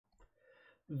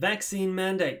Vaccine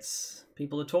mandates.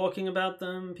 People are talking about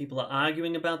them, people are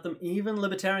arguing about them, even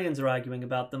libertarians are arguing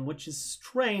about them, which is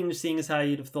strange seeing as how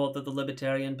you'd have thought that the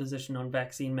libertarian position on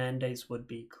vaccine mandates would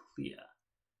be clear.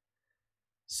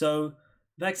 So,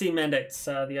 vaccine mandates,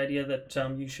 the idea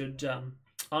that you should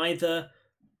either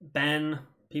ban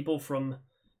people from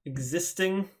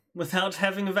existing without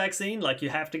having a vaccine, like you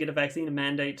have to get a vaccine, a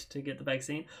mandate to get the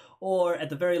vaccine, or at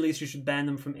the very least you should ban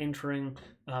them from entering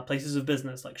places of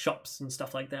business like shops and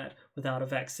stuff like that without a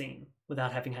vaccine,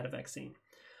 without having had a vaccine.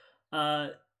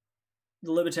 The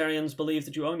libertarians believe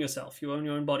that you own yourself, you own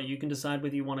your own body, you can decide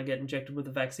whether you want to get injected with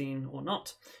a vaccine or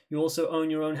not. You also own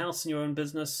your own house and your own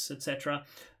business, etc.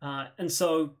 And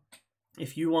so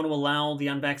if you want to allow the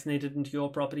unvaccinated into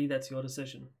your property, that's your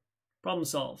decision. Problem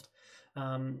solved.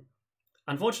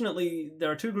 Unfortunately,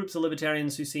 there are two groups of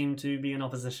libertarians who seem to be in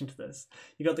opposition to this.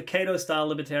 You got the Cato-style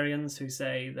libertarians who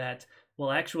say that,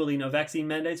 well, actually, no, vaccine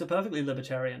mandates are perfectly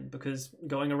libertarian because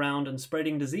going around and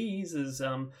spreading disease is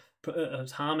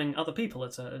harming other people,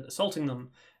 it's assaulting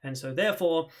them. And so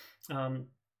therefore,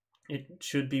 it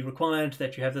should be required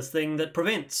that you have this thing that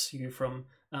prevents you from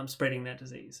spreading that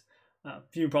disease. A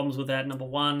few problems with that. Number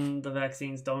one, the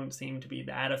vaccines don't seem to be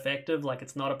that effective, like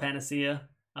it's not a panacea.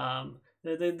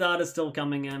 The data's still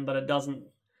coming in, but it doesn't.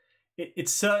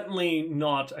 It's certainly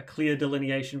not a clear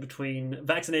delineation between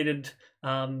vaccinated,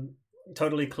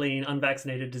 totally clean,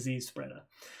 unvaccinated disease spreader.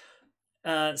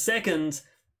 Second,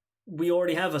 we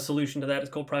already have a solution to that. It's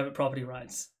called private property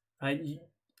rights. Right?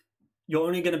 You're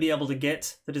only going to be able to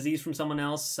get the disease from someone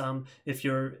else if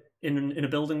you're in a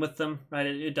building with them. Right?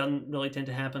 It doesn't really tend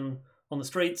to happen on the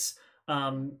streets.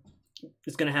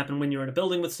 It's going to happen when you're in a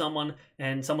building with someone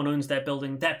and someone owns that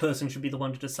building. That person should be the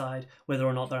one to decide whether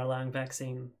or not they're allowing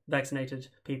vaccinated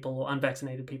people or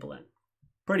unvaccinated people in.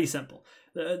 Pretty simple.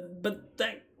 But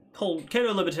that whole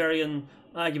Cato libertarian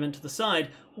argument to the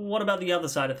side, what about the other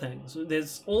side of things?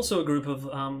 There's also a group of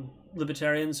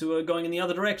libertarians who are going in the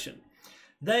other direction.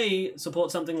 They support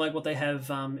something like what they have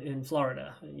in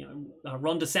Florida. You know,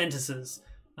 Ron DeSantis's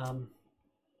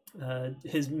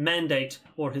his mandate,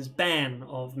 or his ban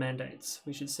of mandates,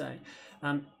 we should say.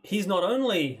 He's not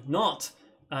only not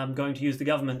going to use the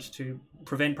government to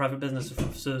prevent private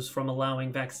businesses from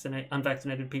allowing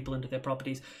unvaccinated people into their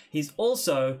properties, he's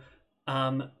also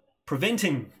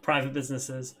preventing private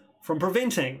businesses from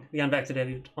preventing the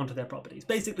unvaccinated onto their properties.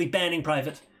 Basically banning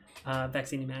private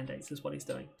vaccine mandates is what he's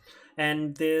doing.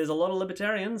 And there's a lot of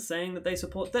libertarians saying that they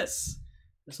support this.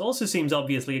 This also seems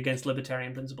obviously against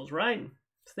libertarian principles, right?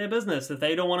 It's their business. If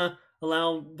they don't want to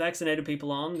allow vaccinated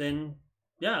people on, then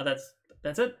yeah,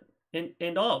 that's it.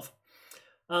 End of.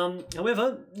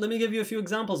 However, let me give you a few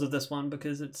examples of this one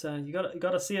because it's you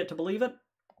got to see it to believe it.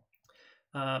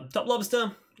 Top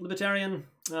Lobster, libertarian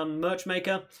merch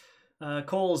maker,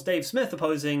 calls Dave Smith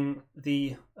opposing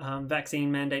the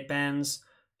vaccine mandate bans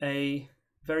a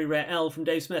very rare L from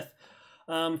Dave Smith.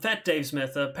 Fat Dave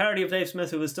Smith, a parody of Dave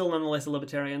Smith, who is still nonetheless a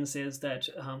libertarian, says that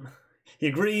he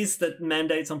agrees that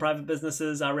mandates on private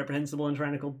businesses are reprehensible and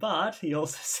tyrannical, but he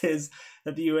also says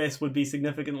that the US would be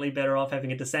significantly better off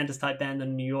having a DeSantis-type ban than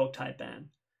a New York-type ban.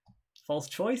 False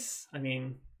choice? I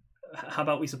mean, how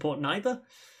about we support neither?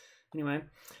 Anyway,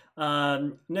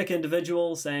 Nick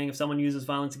Individual saying if someone uses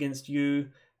violence against you,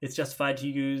 it's justified to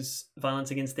use violence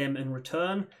against them in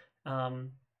return.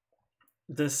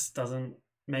 This doesn't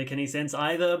make any sense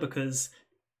either because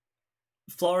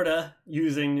Florida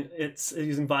using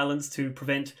violence to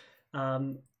prevent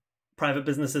private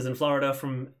businesses in Florida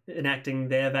from enacting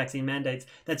their vaccine mandates.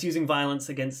 That's using violence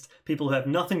against people who have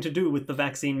nothing to do with the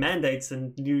vaccine mandates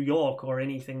in New York or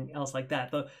anything else like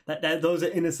that. Those are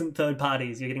innocent third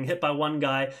parties. You're getting hit by one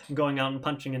guy and going out and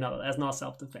punching another. That's not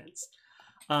self-defense.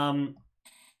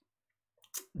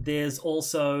 There's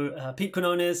also Pete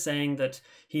Quinones saying that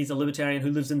he's a libertarian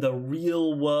who lives in the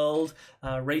real world.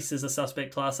 Race is a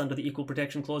suspect class under the Equal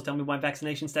Protection Clause. Tell me why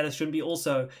vaccination status shouldn't be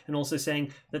also. And also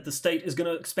saying that the state is going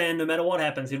to expand no matter what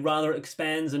happens. He'd rather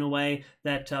expands in a way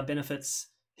that benefits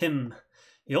him.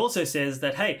 He also says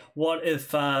that, hey, what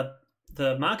if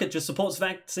the market just supports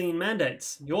vaccine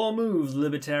mandates? Your move,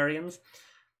 libertarians.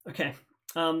 Okay.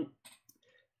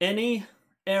 Any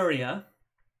area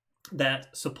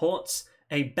that supports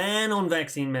a ban on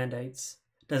vaccine mandates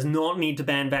does not need to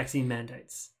ban vaccine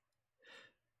mandates.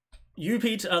 You,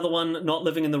 Pete, are the one not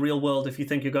living in the real world if you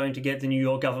think you're going to get the New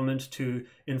York government to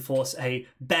enforce a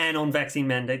ban on vaccine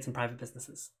mandates in private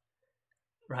businesses.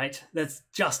 Right? That's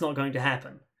just not going to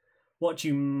happen. What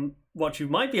you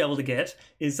might be able to get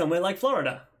is somewhere like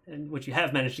Florida, and what you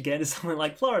have managed to get is somewhere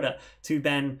like Florida to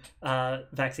ban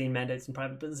vaccine mandates in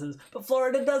private businesses. But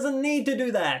Florida doesn't need to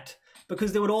do that.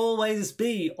 because there would always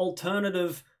be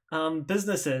alternative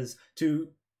businesses to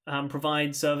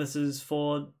provide services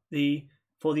for the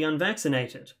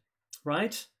unvaccinated,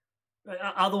 right?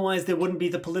 Otherwise, there wouldn't be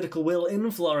the political will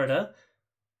in Florida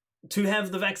to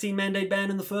have the vaccine mandate ban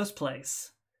in the first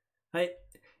place, right?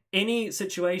 Any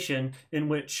situation in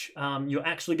which you're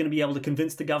actually going to be able to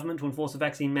convince the government to enforce a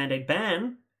vaccine mandate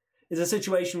ban is a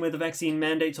situation where the vaccine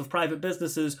mandates of private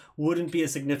businesses wouldn't be a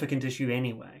significant issue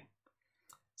anyway.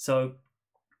 So,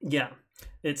 yeah,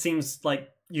 it seems like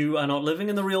you are not living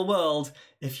in the real world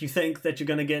if you think that you're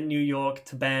going to get New York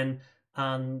to ban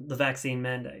the vaccine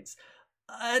mandates.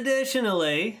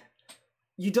 Additionally,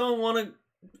 you don't want to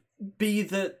be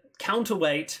the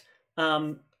counterweight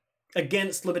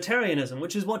against libertarianism,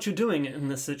 which is what you're doing in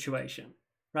this situation,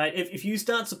 right? If you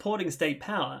start supporting state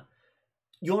power,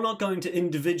 you're not going to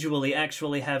individually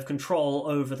actually have control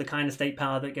over the kind of state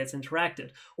power that gets interacted.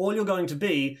 All you're going to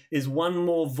be is one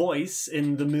more voice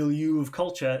in the milieu of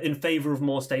culture in favor of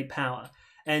more state power.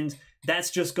 And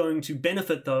that's just going to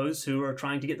benefit those who are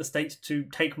trying to get the state to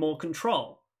take more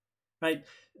control, right?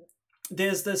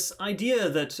 There's this idea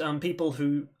that people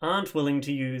who aren't willing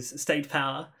to use state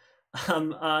power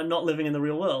are not living in the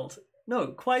real world. No,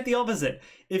 quite the opposite.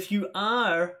 If you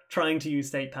are trying to use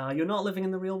state power, you're not living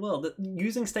in the real world.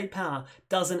 Using state power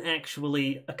doesn't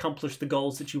actually accomplish the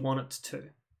goals that you want it to,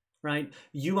 right?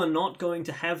 You are not going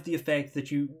to have the effect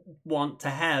that you want to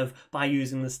have by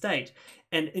using the state.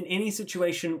 And in any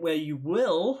situation where you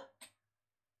will,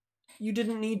 you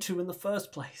didn't need to in the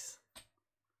first place.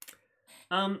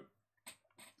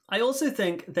 I also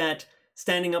think that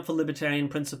standing up for libertarian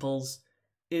principles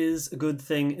is a good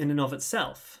thing in and of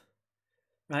itself,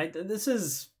 right? This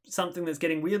is something that's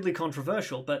getting weirdly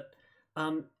controversial, but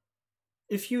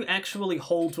if you actually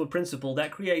hold to a principle,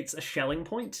 that creates a Schelling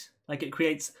point. Like, it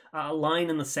creates a line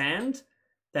in the sand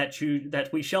that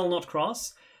we shall not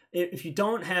cross. If you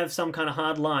don't have some kind of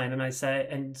hard line, and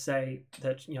say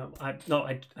that, you know,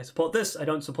 I support this, I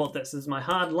don't support this, this is my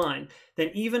hard line,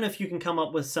 then even if you can come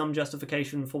up with some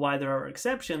justification for why there are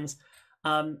exceptions,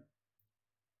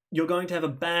 you're going to have a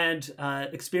bad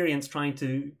experience trying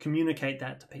to communicate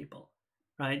that to people,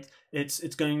 right?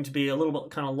 It's going to be a little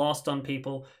bit kind of lost on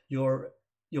people. Your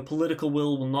political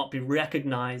will not be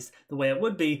recognized the way it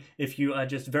would be if you are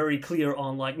just very clear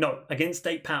on, like, no, against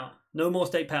state power, no more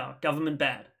state power, government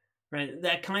bad, right?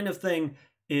 That kind of thing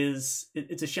it's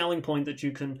a Schelling point that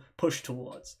you can push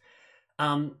towards.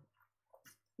 The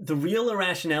real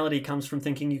irrationality comes from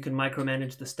thinking you can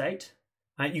micromanage the state.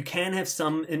 Right? You can have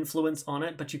some influence on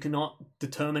it, but you cannot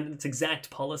determine its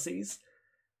exact policies.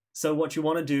 So what you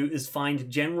want to do is find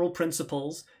general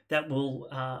principles that will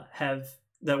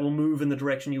move in the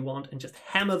direction you want, and just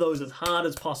hammer those as hard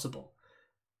as possible.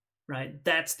 Right?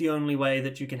 That's the only way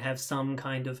that you can have some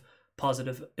kind of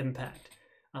positive impact.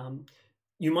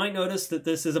 You might notice that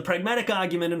this is a pragmatic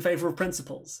argument in favor of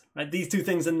principles. Right? These two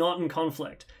things are not in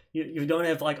conflict. You don't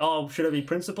have, like, oh, should I be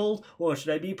principled or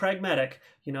should I be pragmatic?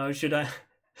 You know, should I...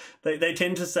 They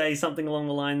tend to say something along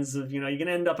the lines of, you know, you're going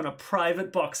to end up in a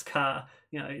private boxcar.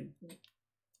 You know,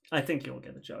 I think you'll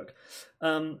get the joke.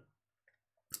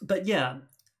 But yeah,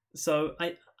 so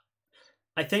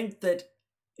I think that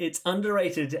it's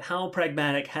underrated how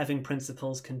pragmatic having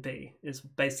principles can be, is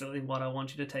basically what I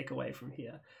want you to take away from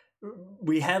here.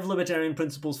 We have libertarian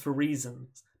principles for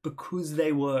reasons, because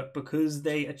they work, because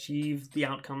they achieve the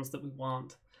outcomes that we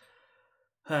want.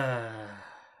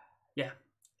 Yeah.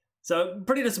 So,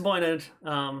 pretty disappointed.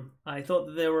 I thought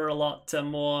that there were a lot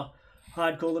more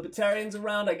hardcore libertarians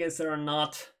around. I guess there are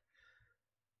not.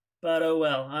 But oh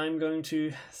well, I'm going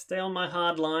to stay on my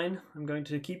hard line. I'm going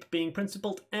to keep being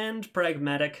principled and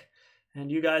pragmatic.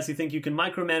 And you guys who think you can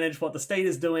micromanage what the state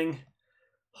is doing,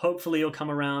 hopefully you'll come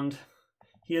around.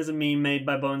 Here's a meme made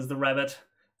by Bones the Rabbit.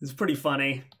 It's pretty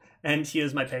funny. And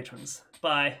here's my patrons.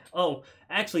 Bye. Oh,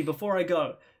 actually, before I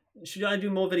go, should I do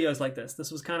more videos like this?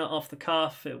 This was kind of off the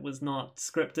cuff. It was not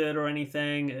scripted or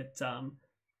anything. It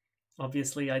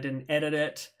obviously I didn't edit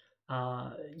it.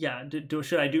 Yeah,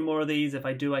 should I do more of these? If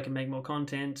I do, I can make more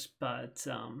content. But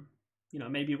you know,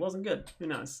 maybe it wasn't good. Who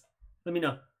knows? Let me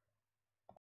know.